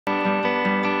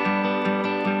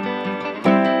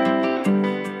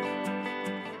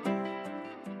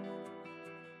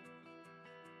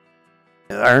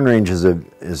Iron Range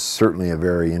is certainly a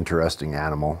very interesting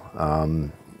animal.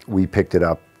 We picked it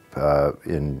up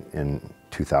in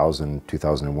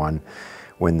 2001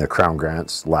 when the Crown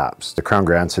Grants lapsed. The Crown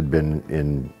Grants had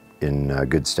been in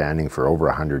good standing for over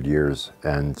 100 years,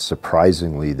 and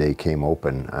surprisingly they came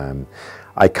open.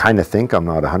 I kind of think, I'm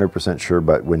not 100% sure,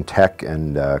 but when Teck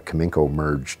and Cominco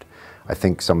merged, I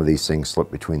think some of these things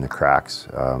slipped between the cracks.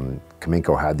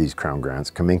 Cominco had these Crown Grants.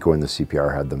 Cominco and the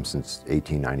CPR had them since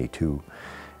 1892,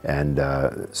 and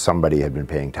somebody had been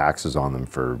paying taxes on them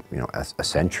for a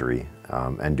century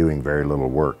and doing very little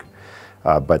work.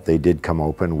 But they did come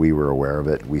open. We were aware of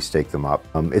it. We staked them up.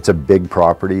 It's a big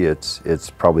property. It's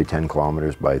probably 10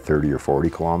 kilometers by 30 or 40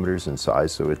 kilometers in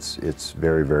size, so it's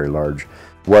very, very large.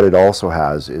 What it also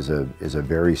has is a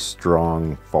very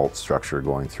strong fault structure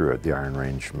going through it, the Iron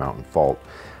Range Mountain Fault,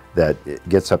 that it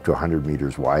gets up to 100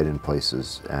 meters wide in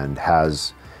places and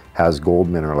has gold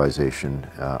mineralization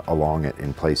along it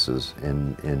in places.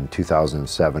 In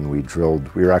 2007 we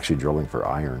were actually drilling for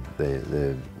iron.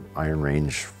 The Iron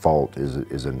Range Fault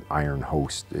is an iron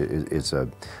host. It's a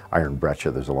iron breccia.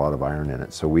 There's a lot of iron in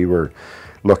it. So we were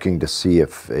looking to see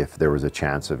if there was a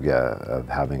chance of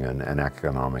having an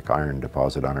economic iron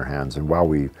deposit on our hands. And while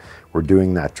we were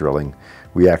doing that drilling,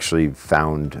 we actually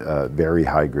found very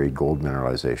high-grade gold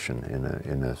mineralization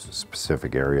in a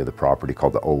specific area of the property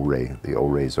called the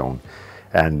O-Ray zone.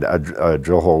 And a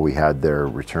drill hole we had there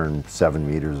returned 7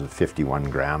 meters of 51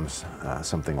 grams,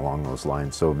 something along those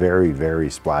lines. So very, very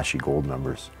splashy gold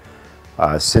numbers.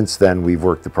 Since then, we've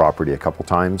worked the property a couple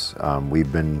times.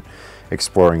 We've been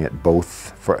exploring it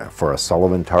both for a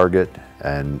Sullivan target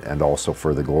and also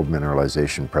for the gold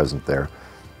mineralization present there.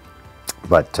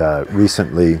 But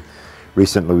recently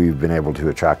we've been able to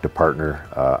attract a partner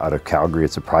out of Calgary.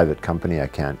 It's a private company. I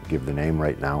can't give the name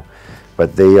right now.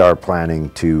 But they are planning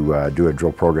to do a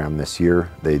drill program this year.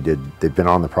 They've been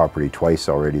on the property twice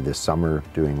already this summer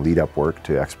doing lead-up work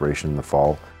to exploration in the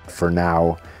fall. For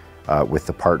now, with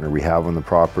the partner we have on the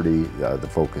property, the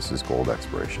focus is gold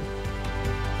exploration.